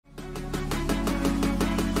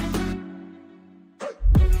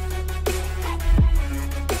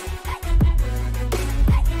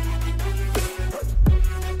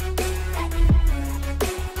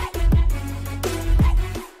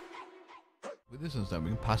With this instance,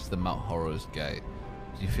 we can pass the Mount Horu's gate.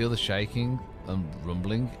 Do you feel the shaking and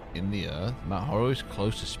rumbling in the earth? Mount Horu is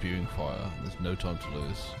close to spewing fire. There's no time to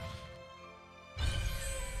lose.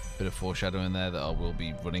 Bit of foreshadowing there that I will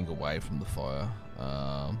be running away from the fire.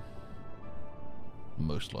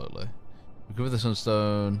 Most likely. Recover the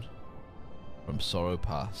Sunstone from Sorrow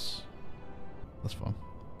Pass. That's fine.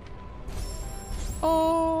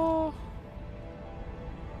 Oh!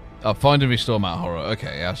 Find and restore Mount Horu.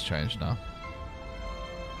 Okay, it has changed now.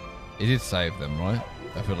 He did save them, right?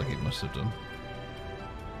 I feel like he must have done.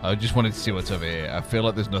 I just wanted to see what's over here. I feel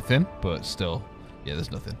like there's nothing, but still. Yeah, there's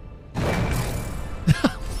nothing.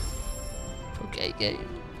 Okay, game.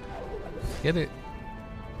 Get it.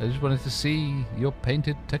 I just wanted to see your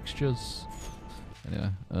painted textures. Anyway,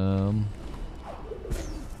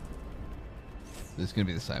 there's gonna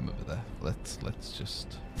be the same over there. Let's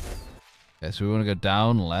just. Okay, so we want to go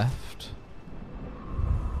down left.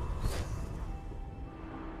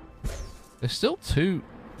 There's still two.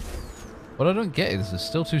 What I don't get is there's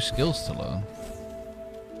still two skills to learn.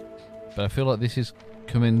 But I feel like this is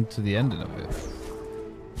coming to the ending of it.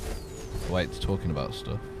 Wait, it's talking about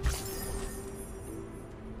stuff.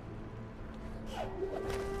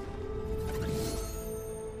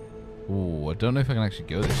 Ooh, I don't know if I can actually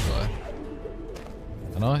go this way.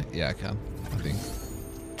 Can I? Yeah, I can. I think.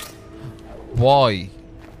 Why?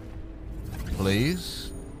 Please?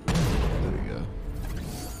 There we go.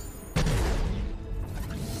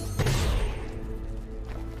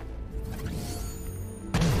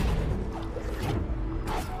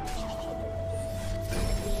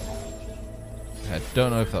 I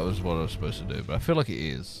don't know if that was what I was supposed to do, but I feel like it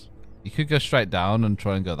is. You could go straight down and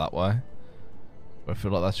try and go that way. But I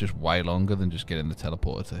feel like that's just way longer than just getting the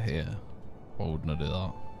teleporter to here. Why wouldn't I do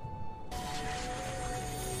that?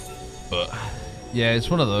 But yeah, it's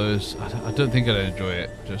one of those. I don't think I'd enjoy it.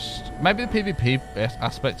 Just maybe the PvP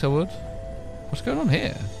aspect I would. What's going on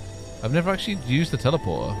here? I've never actually used the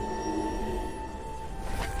teleporter.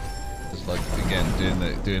 It's like again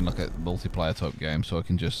doing like a multiplayer type game, so I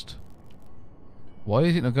can just. Why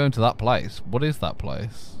is it not going to that place? What is that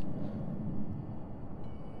place?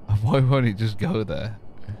 Why won't it just go there?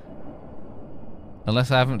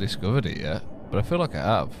 Unless I haven't discovered it yet, but I feel like I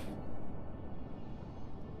have.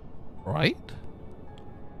 Right?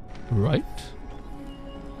 Right?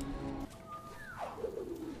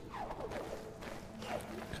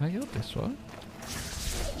 Can I get up this way?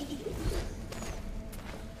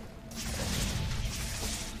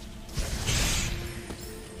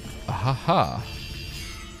 Ahaha.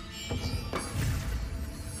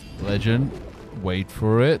 Legend. Wait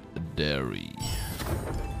for it. Dairy.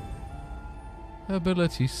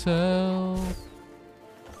 Ability cell.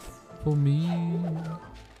 For me.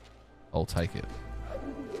 I'll take it.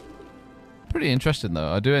 Pretty interesting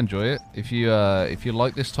though. I do enjoy it. If you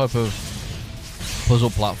like this type of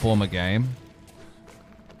puzzle platformer game,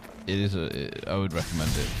 I would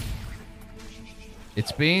recommend it.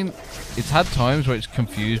 It's had times where it's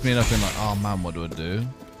confused me and I've been like, oh man, what do I do?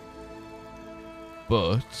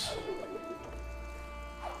 But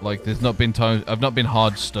like there's not been times I've not been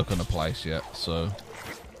hard stuck on a place yet, so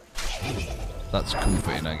that's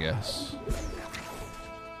comforting, I guess.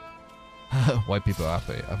 White people are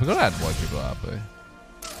happy. I forgot I had white people are happy.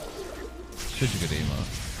 Such a good emote.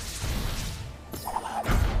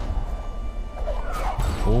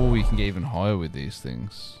 Oh, you can get even higher with these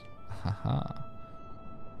things. Haha.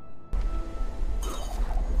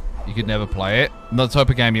 You could never play it. Not the type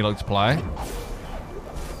of game you like to play.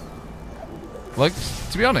 Like,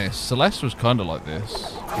 to be honest, Celeste was kind of like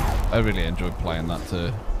this. I really enjoyed playing that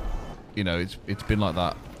too. You know, it's been like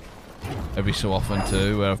that every so often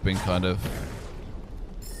too, where I've been kind of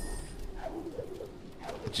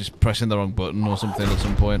just pressing the wrong button or something at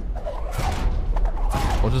some point.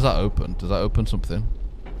 What does that open? Does that open something?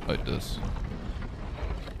 Oh, it does.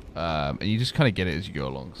 And you just kind of get it as you go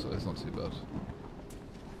along, so it's not too bad.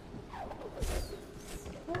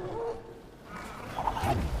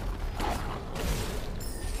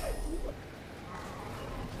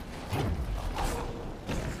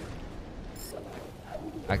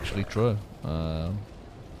 Actually true. Oh.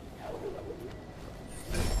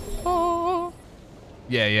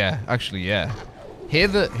 Yeah. Actually, yeah. Here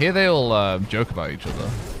they all joke about each other.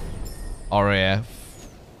 RAF,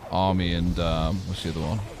 Army, and what's the other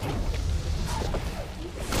one?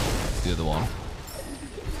 The other one.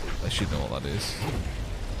 I should know what that is.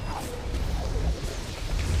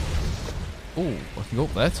 Oh, I can go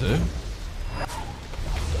up there too.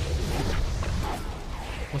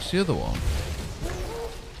 What's the other one?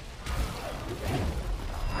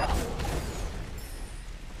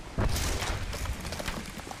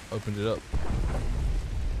 Opened it up.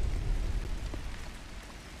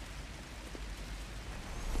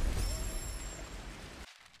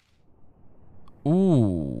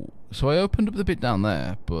 So I opened up the bit down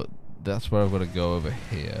there, but that's where I've got to go over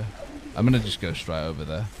here. I'm going to just go straight over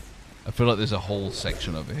there. I feel like there's a whole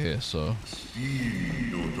section over here, so...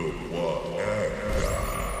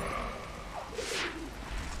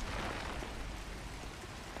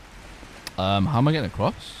 how am I getting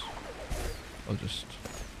across? I'll just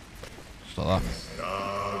like that.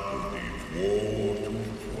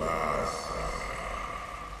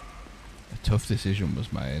 A tough decision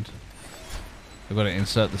was made. I've got to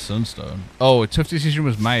insert the sunstone. Oh, a tough decision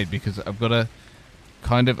was made because I've got to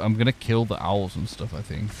I'm going to kill the owls and stuff, I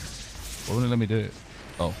think. Why won't it let me do it?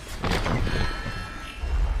 Oh.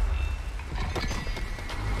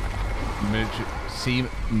 See,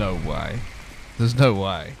 no way. There's no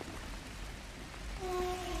way.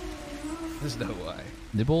 There's no way.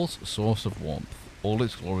 Nibble's source of warmth. All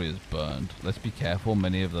its glory is burned. Let's be careful.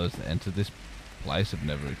 Many of those that entered this place have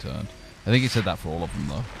never returned. I think he said that for all of them,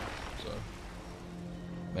 though. So,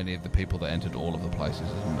 many of the people that entered all of the places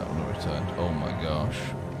have never returned. Oh my gosh.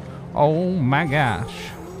 Oh my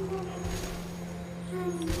gosh.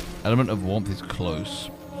 Element of warmth is close.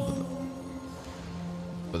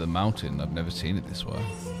 But the mountain, I've never seen it this way.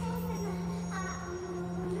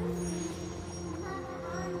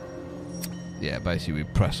 Yeah, basically we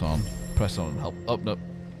press on and help. Oh, no.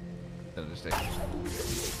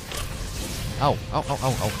 Ow, ow, ow, ow,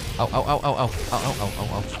 ow, ow, ow, ow, ow, ow, ow, ow, ow,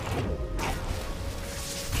 ow.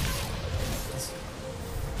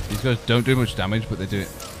 These guys don't do much damage, but they do it.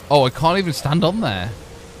 Oh, I can't even stand on there.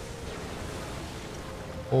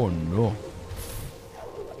 Oh, no.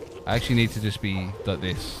 I actually need to just be like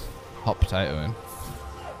this. Hot potatoing.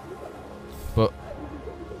 But...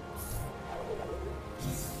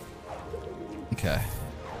 okay.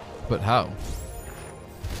 But how?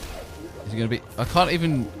 Is it going to be... I can't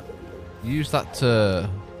even use that to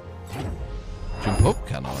jump up,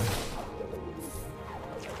 can I?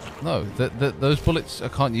 No, those bullets I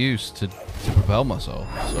can't use to propel myself.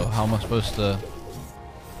 So how am I supposed to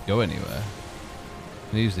go anywhere?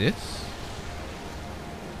 Can I use this?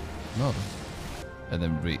 No. And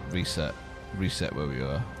then reset where we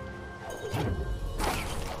are.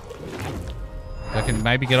 I can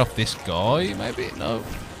maybe get off this guy, maybe? No.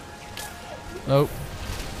 Nope.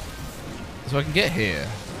 So I can get here.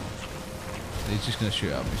 He's just gonna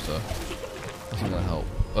shoot at me, so that's not gonna help.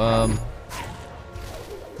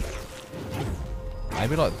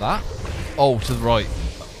 Maybe like that? Oh, to the right.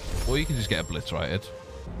 Or you can just get obliterated.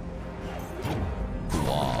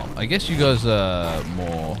 Wow. I guess you guys are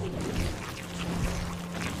more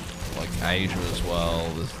like Asia as well.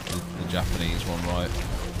 There's the Japanese one, right?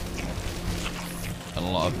 And a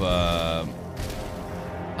lot of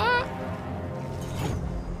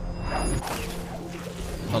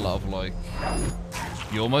a lot of like...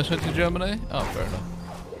 You almost went to Germany? Oh, fair enough.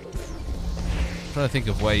 I'm trying to think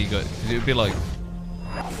of where you go. It would be like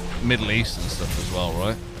Middle East and stuff as well,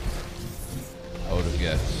 right? I would have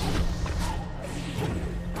guessed.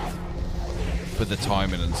 With the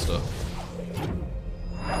timing and stuff.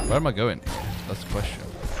 Where am I going? That's the question.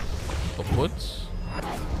 Upwards?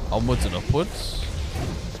 Onwards and upwards?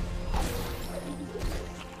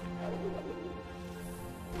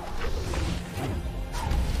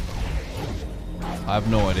 I have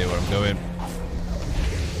no idea where I'm going.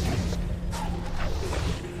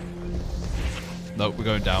 Nope, we're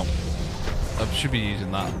going down. I should be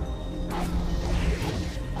using that.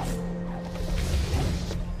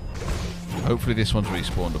 Hopefully this one's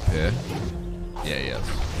respawned up here. Yeah, yes.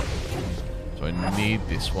 So I need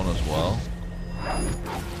this one as well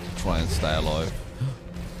to try and stay alive.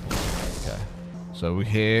 Okay. So we're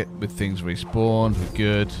here with things respawned. We're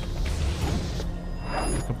good.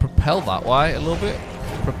 I can propel that way a little bit.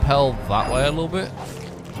 Propel that way a little bit.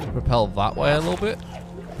 Propel that way a little bit.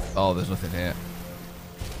 Oh, there's nothing here.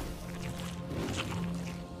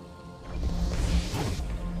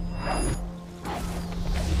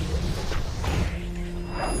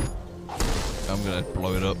 I'm gonna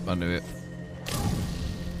blow it up. I knew it.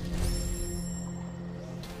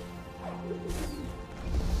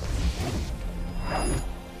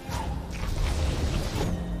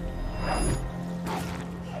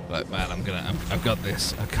 Right, man, I've got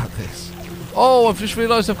this. I've got this. Oh, I've just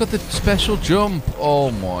realised I've got the special jump.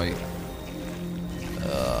 Oh my.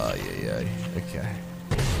 Yeah. Okay.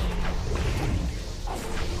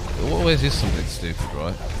 It always is something stupid,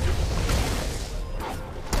 right?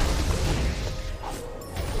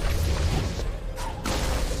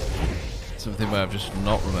 Something where I've just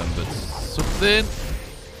not remembered something.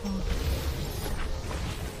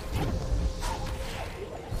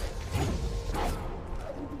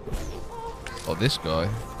 Oh, this guy.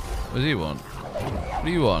 What does he want? What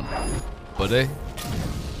do you want, buddy?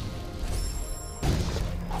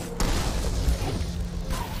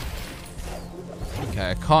 Okay,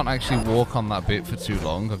 I can't actually walk on that bit for too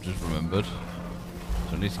long, I've just remembered.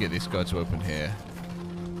 So I need to get this guy to open here.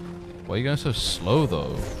 Why are you going so slow,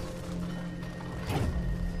 though?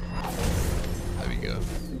 There we go.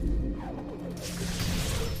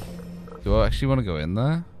 Do I actually want to go in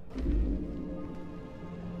there?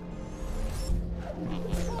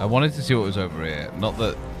 I wanted to see what was over here. Not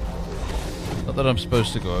that I'm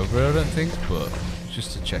supposed to go over it, I don't think, but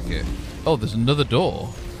just to check it. Oh, there's another door.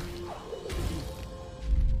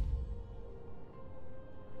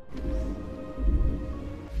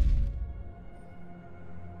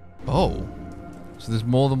 Oh, so there's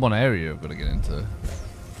more than one area I've got to get into.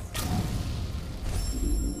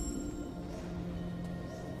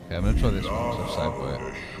 Okay, I'm going to try this one because I've saved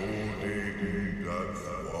it.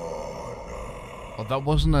 Oh, that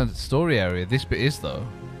wasn't a story area. This bit is, though.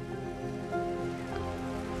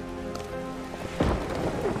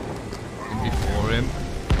 In before him.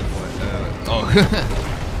 Oh.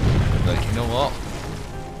 Like, you know what?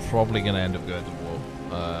 Probably going to end up going to war.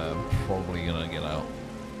 Probably going to get out.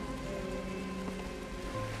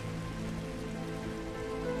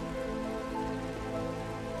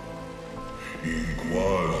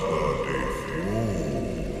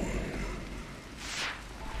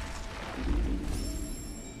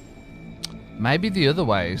 Maybe the other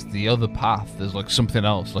way is the other path. There's like something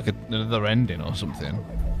else, like another ending or something.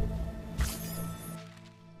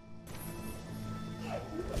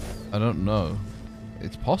 I don't know.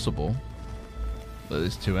 It's possible that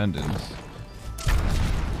there's two endings.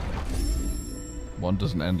 One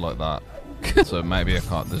doesn't end like that. So maybe I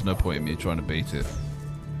can't. There's no point in me trying to beat it.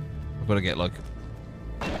 I've got to get like,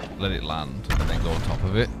 let it land and then go on top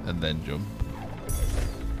of it and then jump.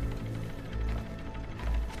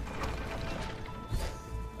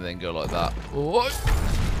 And then go like that. Oh,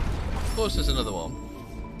 of course there's another one.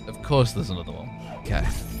 Of course there's another one. Okay,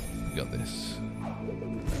 we got this.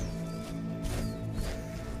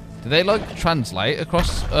 Do they like translate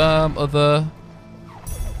across other?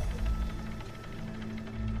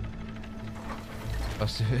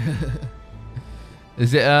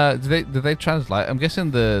 Is it do they translate? I'm guessing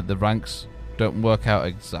the ranks don't work out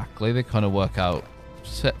exactly. They kind of work out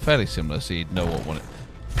fairly similar, so you'd know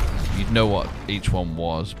what each one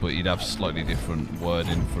was, but you'd have slightly different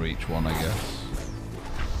wording for each one, I guess.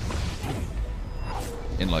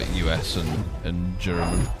 In like US and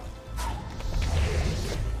German.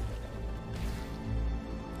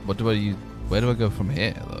 What do I use? Where do I go from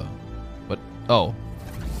here, though? What? Oh,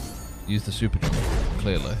 use the super jump.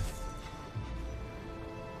 Clearly.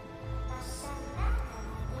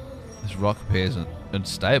 This rock appears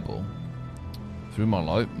unstable. Through my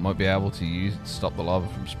light, might be able to use it to stop the lava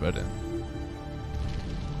from spreading.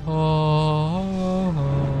 Oh.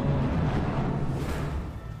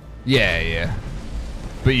 Yeah.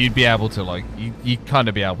 But you'd be able to like, you'd kind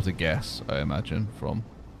of be able to guess, I imagine, from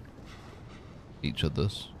each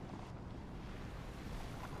other's.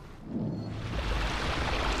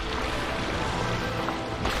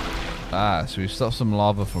 Ah, so we've stopped some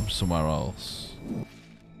lava from somewhere else.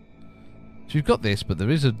 So you've got this, but there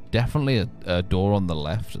is definitely a door on the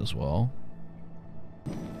left as well.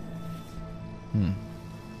 Can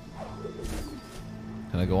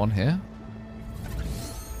I go on here?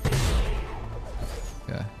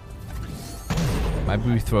 Okay.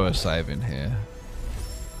 Maybe we throw a save in here.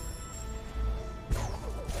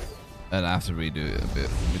 And I have to redo it a bit,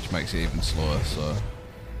 which makes it even slower, so...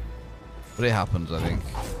 But it happens, I think.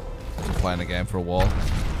 After playing the game for a while.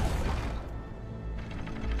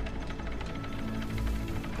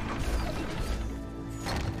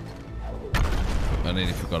 I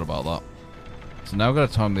nearly forgot about that. So now I've got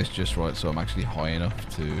to time this just right so I'm actually high enough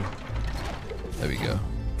to... There we go.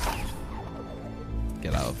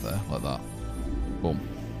 Get out of there, like that. Boom.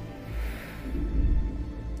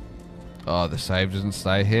 Oh, the save doesn't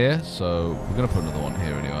stay here, so we're going to put another one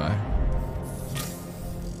here anyway.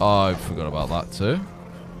 Oh, I forgot about that too.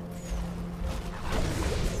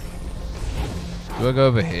 Do I go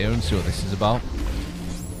over here and see what this is about?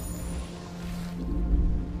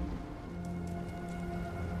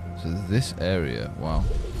 So this area, wow.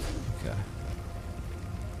 Okay.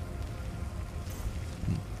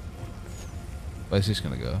 Where's this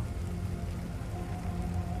gonna go?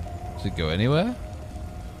 Does it go anywhere?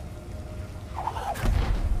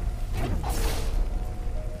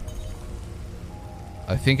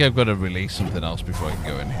 I think I've got to release something else before I can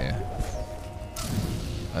go in here.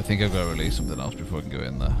 I think I've got to release something else before I can go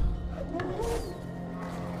in there.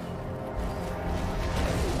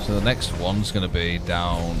 So the next one's going to be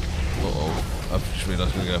down... Uh-oh. I've just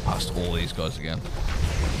realised we're going to go past all these guys again.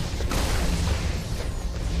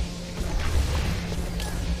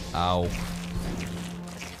 Ow.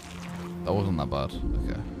 That wasn't that bad.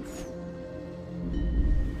 Okay.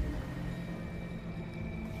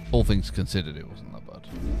 All things considered, it wasn't that bad.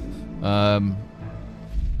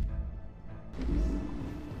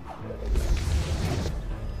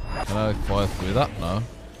 Can I fire through that? No.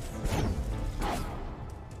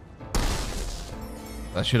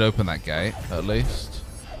 That should open that gate, at least.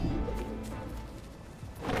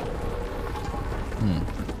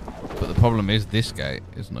 But the problem is this gate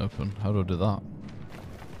isn't open. How do I do that?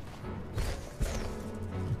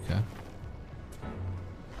 Okay.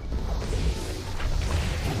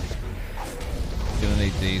 Gonna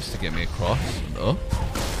need these to get me across and up.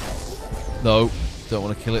 No, don't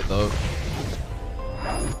want to kill it though.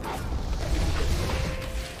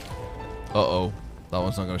 Uh-oh. That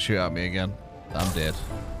one's not going to shoot at me again. I'm dead.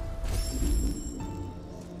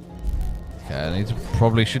 Okay, I need to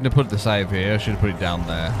probably shouldn't have put the save here. I should have put it down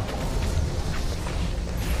there.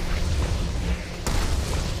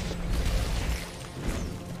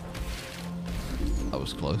 That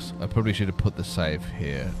was close. I probably should have put the save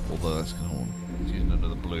here. Although that's going to use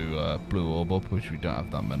another blue orb up, which we don't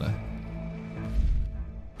have that many.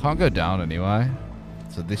 Can't go down anyway.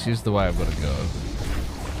 So this is the way I've got to go.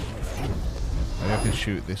 Maybe I can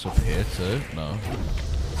shoot this up here too. No. I'm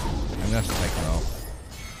going to have to take it out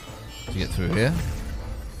to get through here.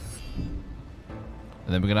 And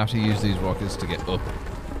then we're going to have to use these rockets to get up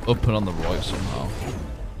and on the right somehow.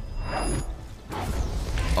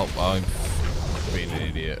 Oh, I'm being an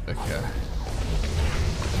idiot. Okay.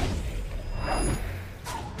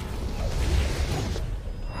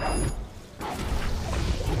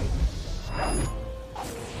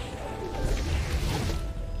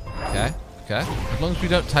 Okay. Okay. As long as we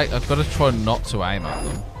don't take... I've got to try not to aim at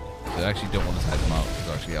them. So I actually don't want to take them out because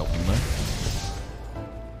they're actually helping me.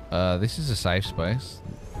 This is a safe space.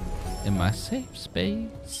 In my safe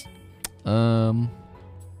space.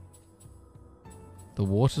 The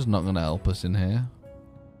water's not going to help us in here.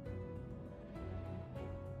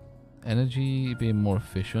 Energy being more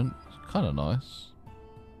efficient. It's kind of nice.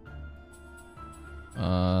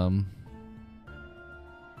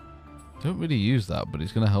 Don't really use that, but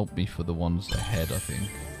it's going to help me for the ones ahead, I think.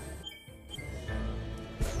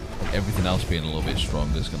 Everything else being a little bit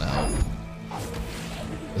stronger is going to help.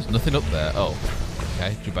 There's nothing up there. Oh,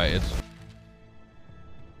 okay, debated.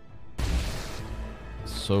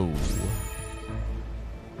 So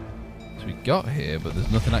we got here, but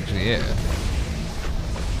there's nothing actually here.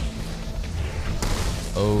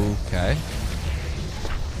 Okay.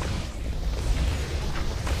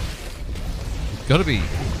 There's got to be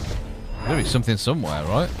something somewhere,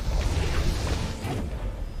 right?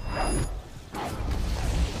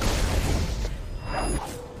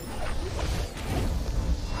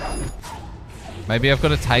 Maybe I've got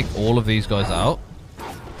to take all of these guys out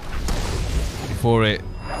before it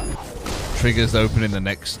triggers opening the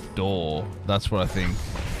next door. That's what I think.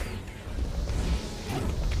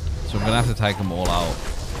 So I'm gonna have to take them all out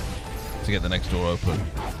to get the next door open.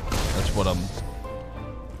 That's what I'm.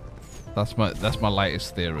 That's my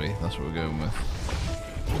latest theory. That's what we're going with.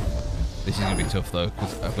 This is gonna be tough though,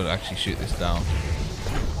 because I've got to actually shoot this down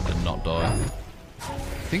and not die. I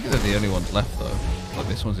think they're the only ones left though. Like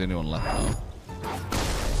this one's the only one left now.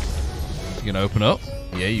 You gonna open up?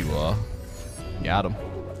 Yeah, you are. Got him.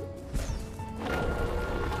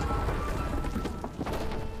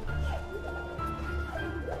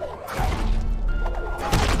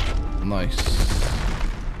 Nice.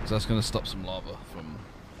 So that's gonna stop some lava from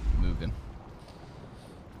moving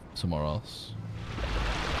somewhere else.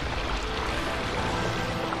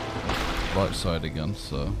 Right side again,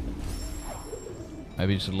 so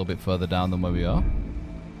maybe just a little bit further down than where we are.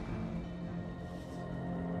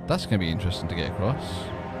 That's going to be interesting to get across.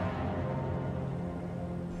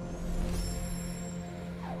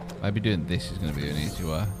 Maybe doing this is going to be an easy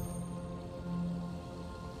way.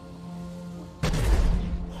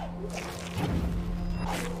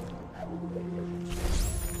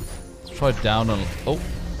 Let's try down on... Oh!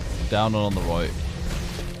 Down and on the right.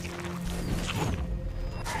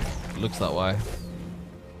 It looks that way.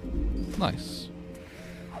 Nice.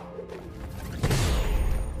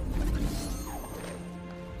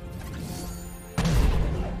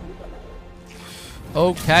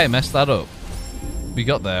 Okay, messed that up. We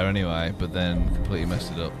got there anyway, but then completely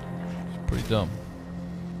messed it up. It's pretty dumb.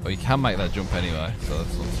 But you can make that jump anyway, so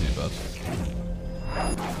that's not too bad.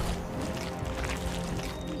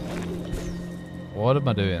 What am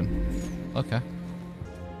I doing? Okay.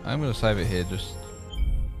 I'm going to save it here just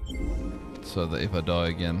so that if I die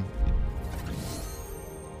again...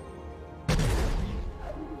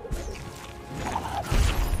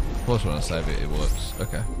 Of course when I save it, it works.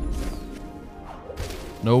 Okay.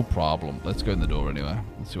 No problem. Let's go in the door anyway.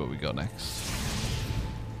 Let's see what we got next.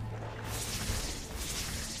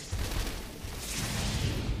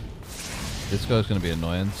 This guy's going to be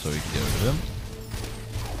annoying, so we can get rid of him.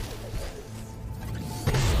 I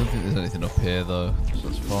don't think there's anything up here though, so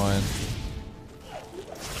that's fine.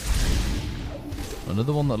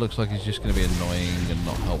 Another one that looks like he's just going to be annoying and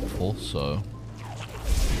not helpful, so...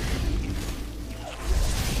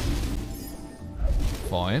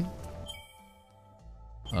 Fine.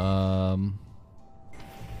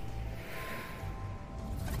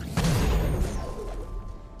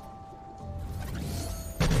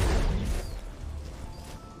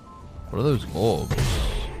 What are those orbs?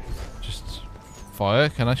 Just fire?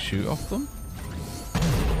 Can I shoot off them?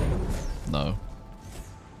 No.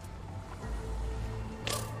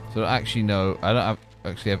 So actually no, I don't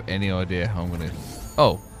actually have any idea how I'm gonna...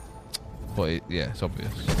 Oh! But yeah, it's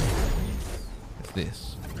obvious. It's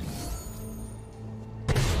this.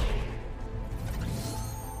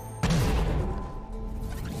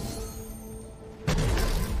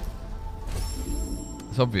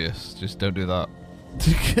 It's obvious, just don't do that.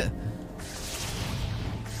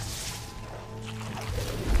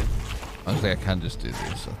 Honestly, I can just do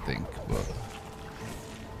this, I think, but...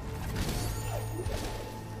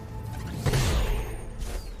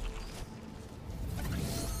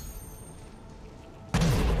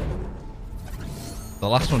 The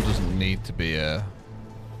last one doesn't need to be a...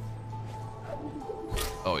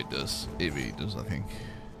 Oh, it does. It really does, I think.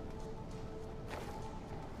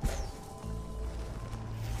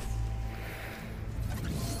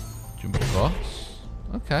 Jump across.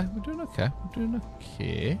 Okay, we're doing okay. We're doing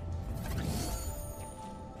okay.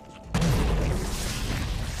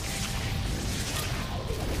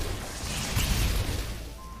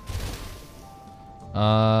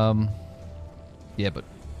 Yeah, but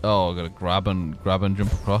oh, I gotta grab and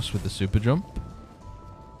jump across with the super jump.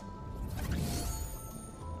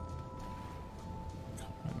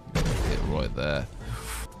 Get right there.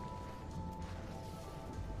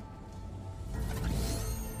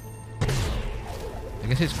 I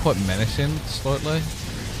guess it's quite menacing, slightly.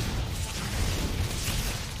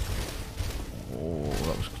 Oh,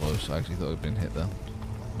 that was close. I actually thought I'd been hit there.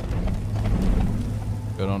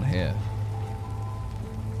 What's going on here?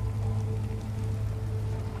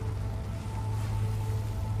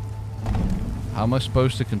 How am I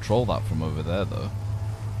supposed to control that from over there, though?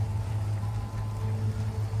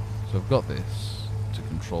 So I've got this to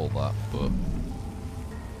control that, but...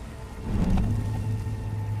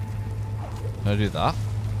 Can I do that?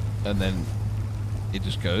 And then it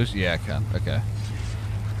just goes? Yeah, I can. Okay.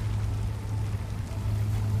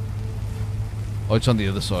 Oh, it's on the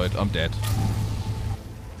other side. I'm dead.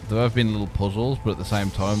 There have been little puzzles, but at the same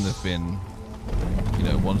time, there've been, you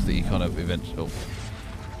know, ones that you kind of eventually...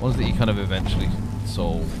 Ones that you kind of eventually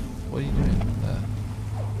solve. What are you doing there?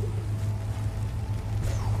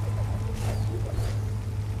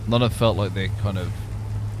 None have felt like they kind of...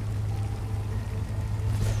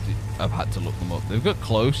 I've had to look them up. They've got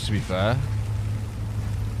close, to be fair.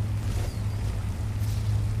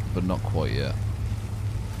 But not quite yet.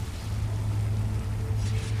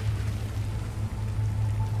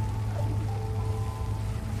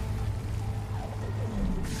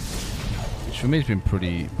 Which for me has been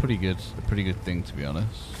pretty good. A pretty good thing, to be honest.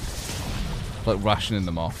 It's like rationing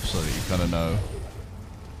them off so that you kind of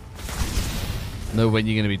know when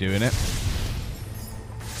you're going to be doing it.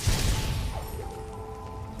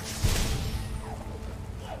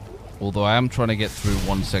 Although I am trying to get through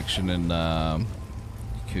one section in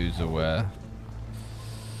Yakuza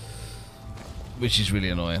which is really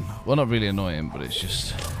annoying. Well, not really annoying, but it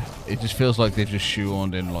just feels like they've just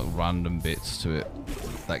shoehorned in like random bits to it.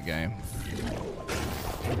 That game.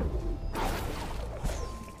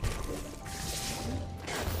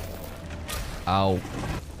 Ow.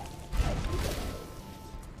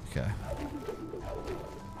 Okay.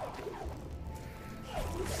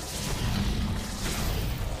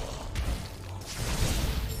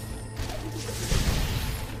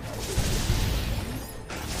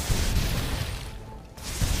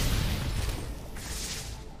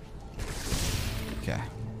 Okay,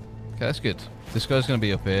 that's good. This guy's going to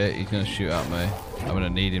be up here. He's going to shoot at me. I'm going to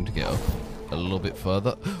need him to get up a little bit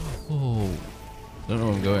further. Oh, I don't know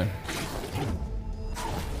where I'm going.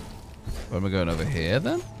 Where am I going, over here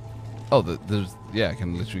then? Oh, there's... Yeah, I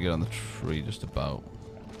can literally get on the tree just about.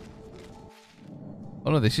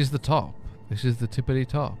 Oh no, this is the top. This is the tippity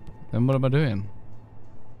top. Then what am I doing?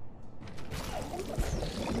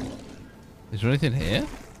 Is there anything here?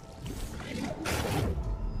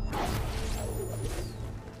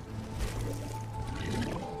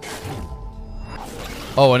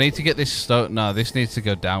 Oh, I need to get this stone. No, this needs to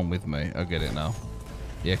go down with me. I get it now.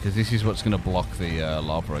 Yeah, because this is what's going to block the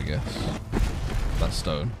lava, I guess. That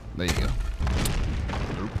stone. There you go.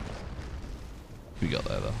 Nope. We got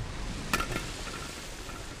there, though.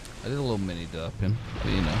 I did a little mini derping,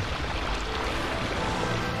 but you know.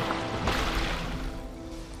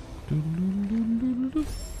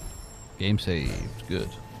 Game saved. Good.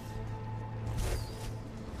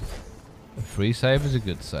 A free save is a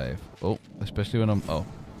good save. Oh, especially when I'm... Oh.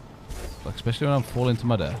 Especially when I'm falling to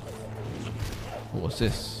my death. Oh, what's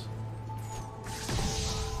this?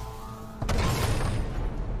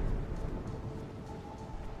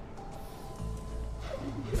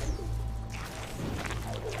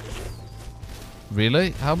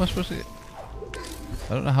 Really? How am I supposed to get...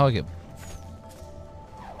 I don't know how I get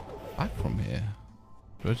back from here.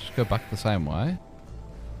 Do I just go back the same way?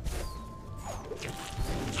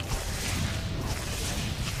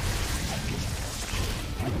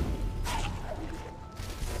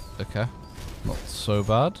 Okay. Not so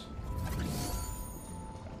bad.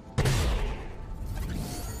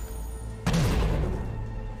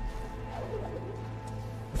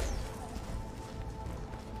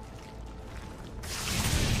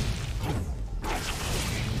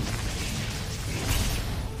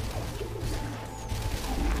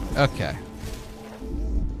 Okay.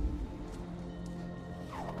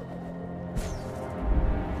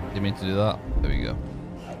 Didn't mean to do that. There we go.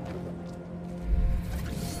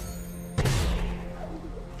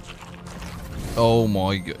 Oh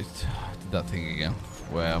my god. Did that thing again.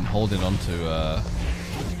 Where I'm holding on to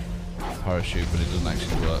parachute, but it doesn't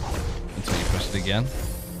actually work until you press it again.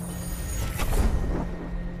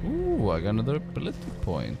 Ooh, I got another ability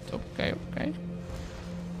point. Okay, okay.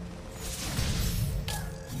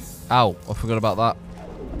 Ow, I forgot about that.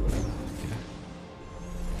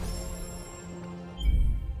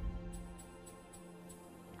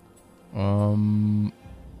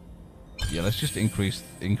 Yeah, let's just increase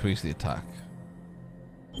the attack.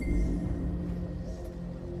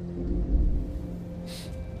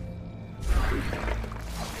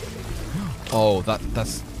 Oh,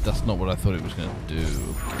 that's not what I thought it was gonna do.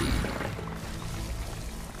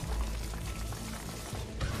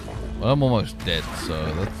 Well, I'm almost dead,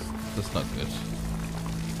 so that's not good.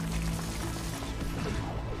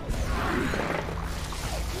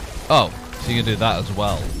 Oh, so you can do that as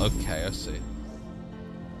well. Okay, I see.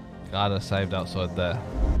 God, I saved outside there.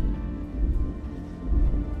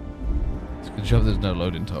 It's a good job there's no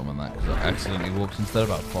loading time on that, because I accidentally walked into there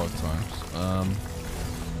about 5 times.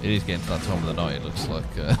 It is getting to that time of the night. It looks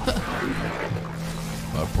like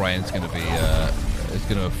my brain's going to be it's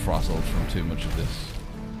going to have frazzled from too much of this.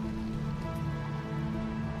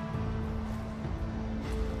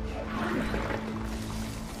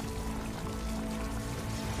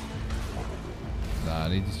 Nah, I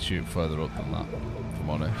need to shoot further up than that, if I'm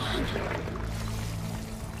honest.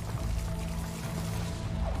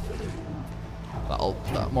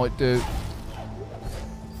 That might do.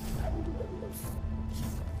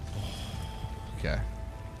 Okay.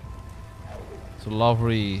 So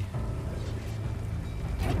lovely.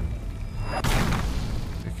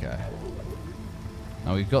 Okay.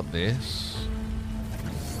 Now we've got this.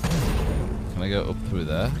 Can I go up through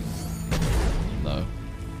there? No.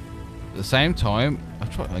 At the same time, I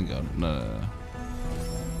try. Hang on. No.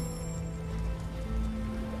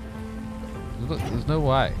 Look, there's no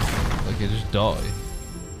way. Like, I just die.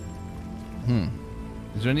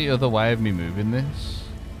 Is there any other way of me moving this?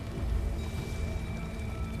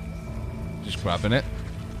 Just grabbing it?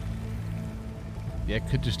 Yeah,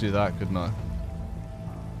 could just do that, couldn't I?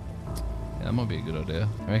 Yeah, that might be a good idea.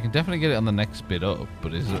 I mean, I can definitely get it on the next bit up,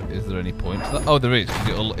 but is there any point to that? Oh, there is,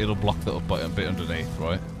 because it'll block the up bit underneath,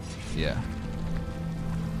 right? Yeah.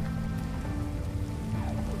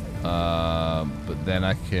 But then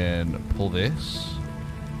I can pull this.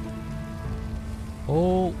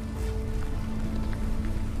 Oh.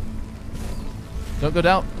 Don't go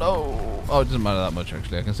down. No. Oh, it doesn't matter that much,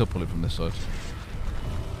 actually. I can still pull it from this side.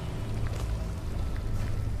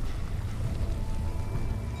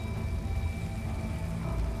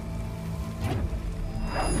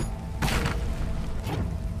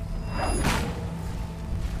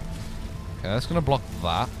 Okay, that's going to block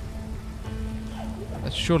that.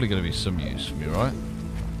 That's surely going to be some use for me, right?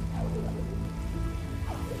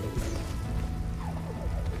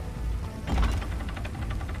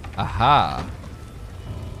 Aha!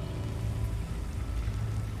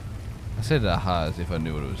 I said aha as if I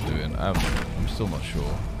knew what it was doing. I'm still not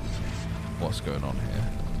sure what's going on here.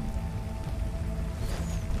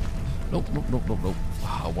 Nope, nope, nope, nope, nope.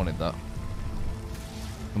 Oh, I wanted that.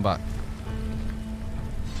 Come back.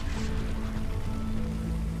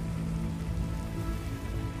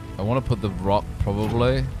 I want to put the rock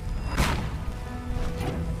probably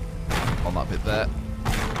on that bit there.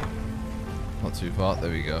 Not too far.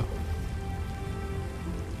 There we go.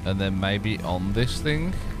 And then maybe on this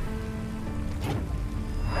thing.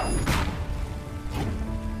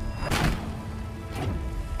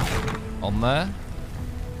 On there?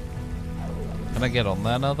 Can I get on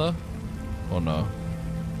there now though? Or no?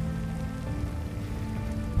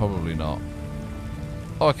 Probably not.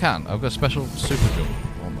 Oh, I can. I've got a special super jump.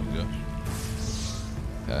 Oh my gosh.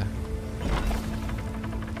 Okay.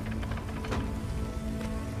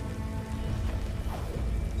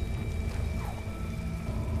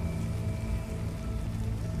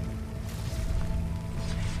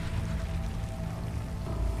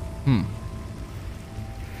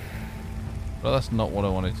 Well, that's not what I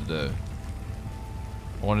wanted to do.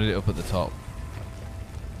 I wanted it up at the top.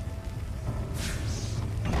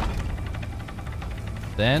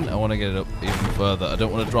 Then I want to get it up even further. I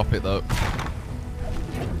don't want to drop it though.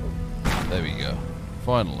 There we go.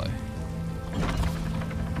 Finally.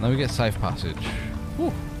 Now we get safe passage.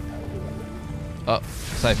 Whew. Oh,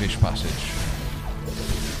 safe-ish passage.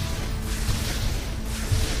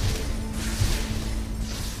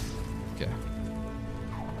 Okay.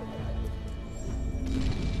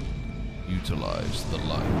 Utilize the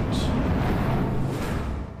light.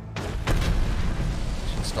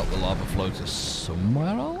 Should stop the lava flow to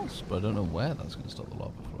somewhere else, but I don't know where that's going to stop the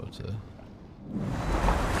lava flow to.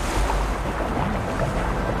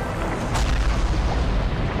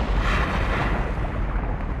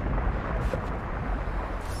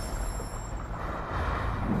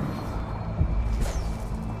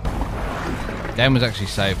 Game was actually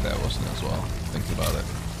saved there, wasn't it, as well? Think about it.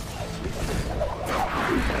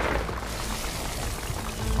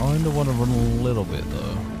 Kinda want to run a little bit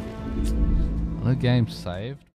though. The game's saved.